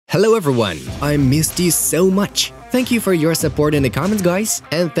Hello everyone, I missed you so much. Thank you for your support in the comments, guys,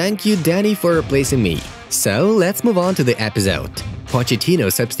 and thank you Danny for replacing me. So let's move on to the episode.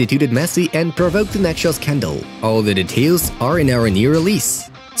 Pochettino substituted Messi and provoked an actual scandal. All the details are in our new release.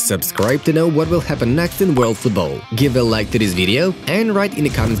 Subscribe to know what will happen next in world football. Give a like to this video and write in the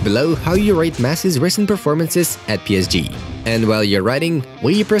comments below how you rate Messi's recent performances at PSG. And while you're writing,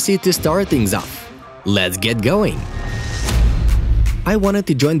 we proceed to start things off. Let's get going! I wanted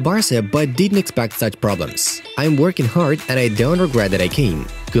to join Barca but didn't expect such problems. I'm working hard and I don't regret that I came,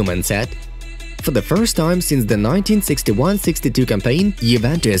 Koeman said. For the first time since the 1961-62 campaign,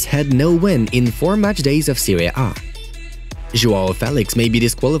 Juventus had no win in 4 match days of Serie A. João Felix may be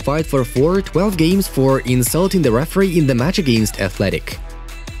disqualified for 12 games for insulting the referee in the match against Athletic.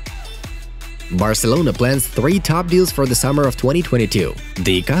 Barcelona plans 3 top deals for the summer of 2022.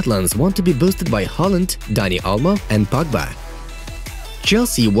 The Catalans want to be boosted by Haaland, Dani Olmo and Pogba.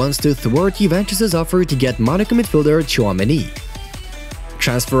 Chelsea wants to thwart Juventus' offer to get Monaco midfielder Tchouaméni.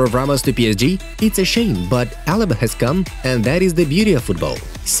 Transfer of Ramos to PSG? It's a shame, but Alaba has come, and that is the beauty of football.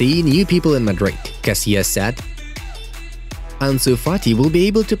 See new people in Madrid, Casillas said. Ansu Fati will be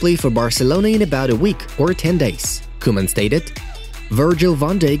able to play for Barcelona in about a week or 10 days, Koeman stated. Virgil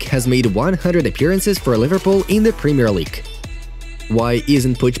van Dijk has made 100 appearances for Liverpool in the Premier League. Why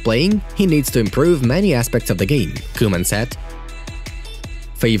isn't Puig playing? He needs to improve many aspects of the game, Koeman said.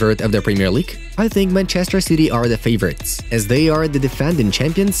 Favorite of the Premier League? I think Manchester City are the favorites, as they are the defending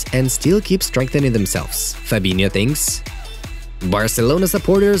champions and still keep strengthening themselves, Fabinho thinks. Barcelona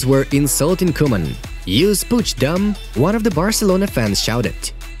supporters were insulting Koeman. "Use Puig, dumb," one of the Barcelona fans shouted.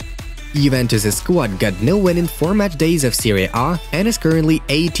 Juventus' squad got no win in 4 match days of Serie A and is currently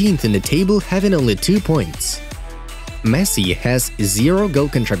 18th in the table, having only 2 points. Messi has 0 goal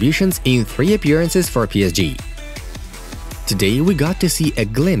contributions in 3 appearances for PSG. Today we got to see a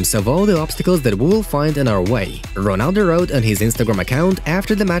glimpse of all the obstacles that we will find on our way, Ronaldo wrote on his Instagram account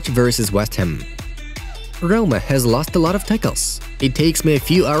after the match versus West Ham. Roma has lost a lot of tackles. It takes me a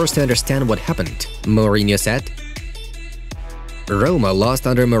few hours to understand what happened, Mourinho said. Roma lost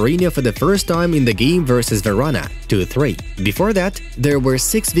under Mourinho for the first time in the game versus Verona, 2-3. Before that, there were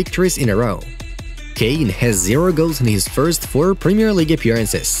 6 victories in a row. Kane has 0 goals in his first 4 Premier League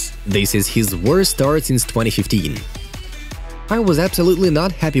appearances. This is his worst start since 2015. I was absolutely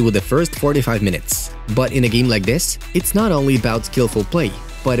not happy with the first 45 minutes. But in a game like this, it's not only about skillful play,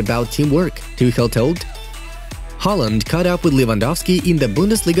 but about teamwork, Tuchel told. Haaland caught up with Lewandowski in the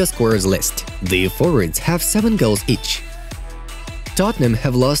Bundesliga scorers list. The forwards have 7 goals each. Tottenham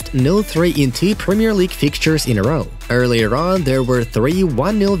have lost 0-3 in 2 Premier League fixtures in a row. Earlier on, there were 3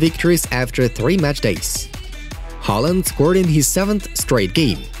 1-0 victories after 3 match days. Haaland scored in his 7th straight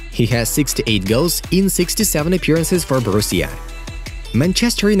game. He has 68 goals in 67 appearances for Borussia.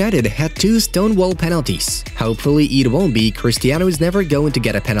 Manchester United had 2 stonewall penalties. Hopefully it won't be. Cristiano is never going to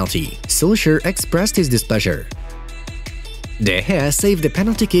get a penalty. Solskjaer expressed his displeasure. De Gea saved a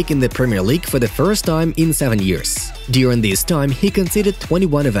penalty kick in the Premier League for the first time in 7 years. During this time, he conceded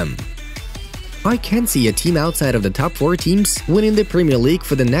 21 of them. I can't see a team outside of the top 4 teams winning the Premier League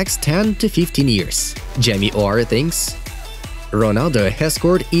for the next 10 to 15 years, Jamie Orr thinks. Ronaldo has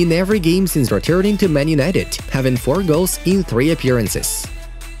scored in every game since returning to Man United, having 4 goals in 3 appearances.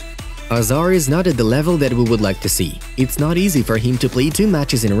 Hazard is not at the level that we would like to see. It's not easy for him to play 2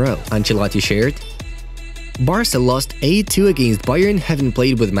 matches in a row, Ancelotti shared. Barca lost 8-2 against Bayern, having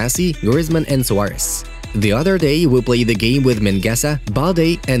played with Messi, Griezmann and Suarez. The other day we played the game with Mingueza,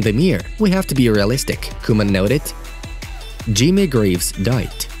 Balde and Demir. We have to be realistic, Koeman noted. Jimmy Greaves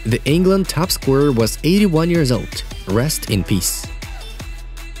died. The England top scorer was 81 years old. Rest in peace.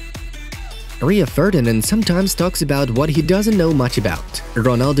 Rio Ferdinand sometimes talks about what he doesn't know much about.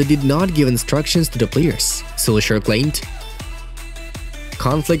 Ronaldo did not give instructions to the players, Solskjaer claimed.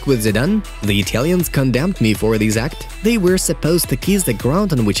 Conflict with Zidane? The Italians condemned me for this act. They were supposed to kiss the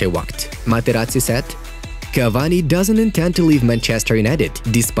ground on which I walked, Materazzi said. Cavani doesn't intend to leave Manchester United,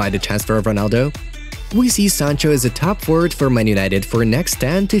 despite the transfer of Ronaldo. We see Sancho as a top forward for Man United for the next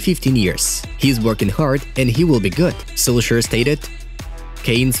 10 to 15 years. He's working hard and he will be good, Solskjaer stated.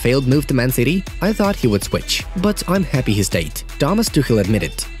 Kane's failed move to Man City? I thought he would switch, but I'm happy he stayed, Thomas Tuchel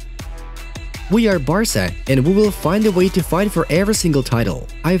admitted. We are Barca and we will find a way to fight for every single title.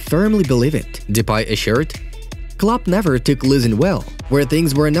 I firmly believe it, Depay assured. Klopp never took losing well. Where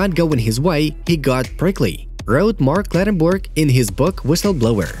things were not going his way, he got prickly, wrote Mark Clattenburg in his book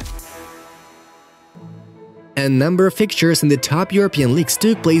Whistleblower. A number of fixtures in the top European leagues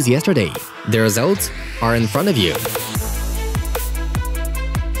took place yesterday. The results are in front of you.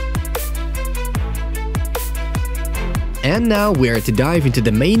 And now we are to dive into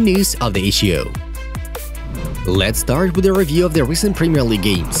the main news of the issue. Let's start with a review of the recent Premier League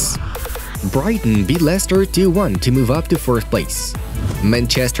games. Brighton beat Leicester 2-1 to move up to 4th place.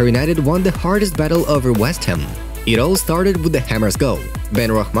 Manchester United won the hardest battle over West Ham. It all started with the Hammers goal.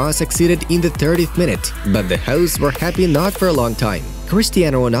 Benrahma succeeded in the 30th minute, but the hosts were happy not for a long time.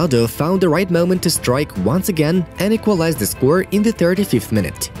 Cristiano Ronaldo found the right moment to strike once again and equalize the score in the 35th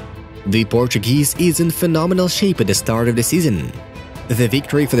minute. The Portuguese is in phenomenal shape at the start of the season. The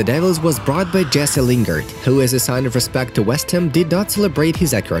victory for the Devils was brought by Jesse Lingard, who as a sign of respect to West Ham did not celebrate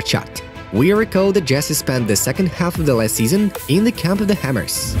his accurate shot. We recall that Jesse spent the second half of the last season in the camp of the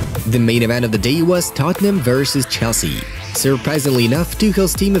Hammers. The main event of the day was Tottenham versus Chelsea. Surprisingly enough,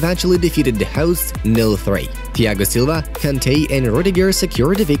 Tuchel's team eventually defeated the hosts 0-3. Thiago Silva, Kanté and Rudiger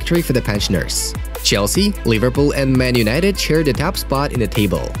secured the victory for the pensioners. Chelsea, Liverpool and Man United shared the top spot in the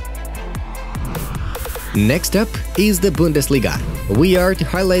table. Next up is the Bundesliga. We are to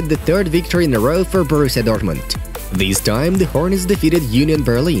highlight the 3rd victory in a row for Borussia Dortmund. This time, the Hornets defeated Union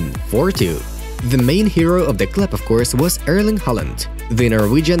Berlin 4-2. The main hero of the club, of course, was Erling Haaland. The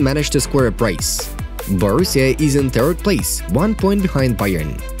Norwegian managed to score a brace. Borussia is in 3rd place, 1 point behind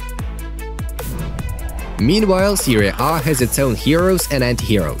Bayern. Meanwhile, Serie A has its own heroes and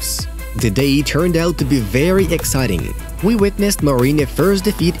anti-heroes. The day turned out to be very exciting. We witnessed Mourinho's first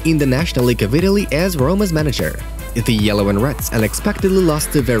defeat in the National League of Italy as Roma's manager. The Yellow and Reds unexpectedly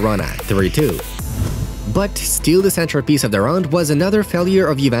lost to Verona 3-2. But still the centerpiece of the round was another failure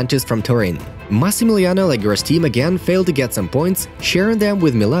of Juventus from Turin. Massimiliano Allegri's team again failed to get some points, sharing them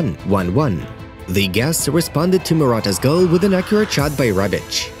with Milan 1-1. The guests responded to Morata's goal with an accurate shot by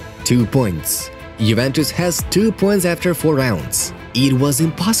Rebic. 2 points. Juventus has 2 points after 4 rounds. It was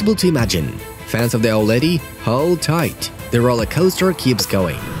impossible to imagine. Fans of the old lady, hold tight. The roller coaster keeps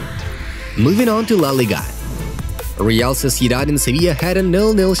going. Moving on to La Liga. Real Sociedad and Sevilla had a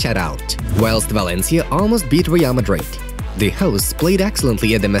 0-0 shutout, whilst Valencia almost beat Real Madrid. The hosts played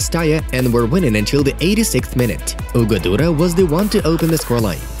excellently at the Mestalla and were winning until the 86th minute. Hugo Dura was the one to open the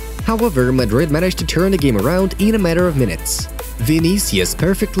scoreline. However, Madrid managed to turn the game around in a matter of minutes. Vinicius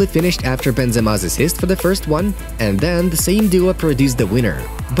perfectly finished after Benzema's assist for the first one, and then the same duo produced the winner,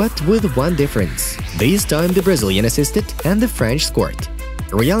 but with one difference. This time the Brazilian assisted and the French scored.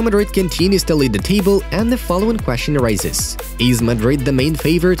 Real Madrid continues to lead the table, and the following question arises: is Madrid the main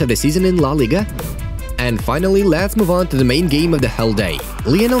favorite of the season in La Liga? And finally, let's move on to the main game of the whole day.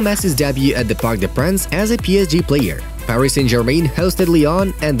 Lionel Messi's debut at the Parc des Princes as a PSG player. Paris Saint-Germain hosted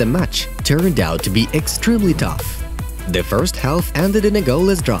Lyon, and the match turned out to be extremely tough. The first half ended in a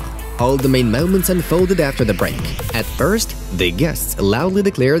goalless draw. All the main moments unfolded after the break. At first, the guests loudly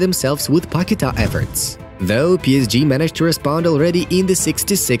declared themselves with Paqueta efforts, though PSG managed to respond already in the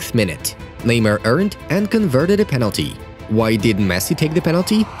 66th minute. Neymar earned and converted a penalty. Why did Messi take the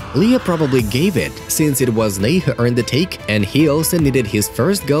penalty? Leo probably gave it, since it was Ney who earned the take, and he also needed his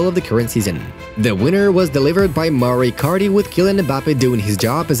first goal of the current season. The winner was delivered by Mauro Icardi, with Kylian Mbappé doing his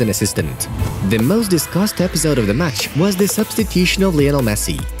job as an assistant. The most discussed episode of the match was the substitution of Lionel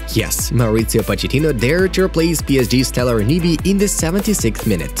Messi. Yes, Mauricio Pochettino dared to replace PSG's stellar newbie in the 76th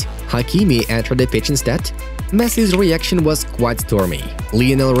minute. Hakimi entered the pitch instead. Messi's reaction was quite stormy.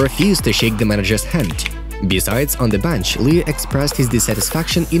 Lionel refused to shake the manager's hand. Besides, on the bench, Leo expressed his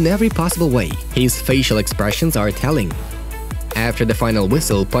dissatisfaction in every possible way. His facial expressions are telling. After the final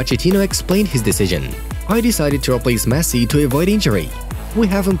whistle, Pochettino explained his decision. "I decided to replace Messi to avoid injury. We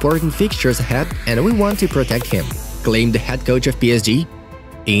have important fixtures ahead and we want to protect him," claimed the head coach of PSG.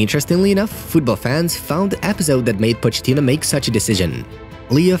 Interestingly enough, football fans found the episode that made Pochettino make such a decision.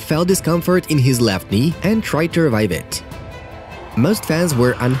 Leo felt discomfort in his left knee and tried to revive it. Most fans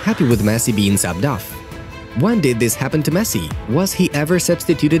were unhappy with Messi being subbed off. When did this happen to Messi? Was he ever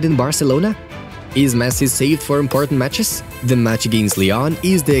substituted in Barcelona? Is Messi saved for important matches? The match against Lyon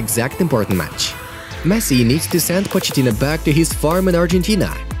is the exact important match. Messi needs to send Pochettino back to his farm in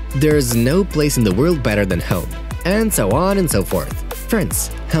Argentina. There's no place in the world better than home. And so on and so forth.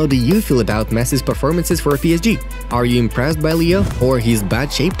 Friends, how do you feel about Messi's performances for PSG? Are you impressed by Leo, or his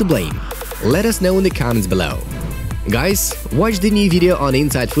bad shape to blame? Let us know in the comments below. Guys, watch the new video on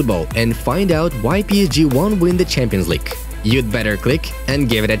Inside Football and find out why PSG won't win the Champions League. You'd better click and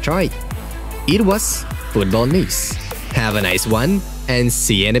give it a try. It was Football News. Have a nice one and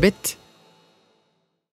see you in a bit.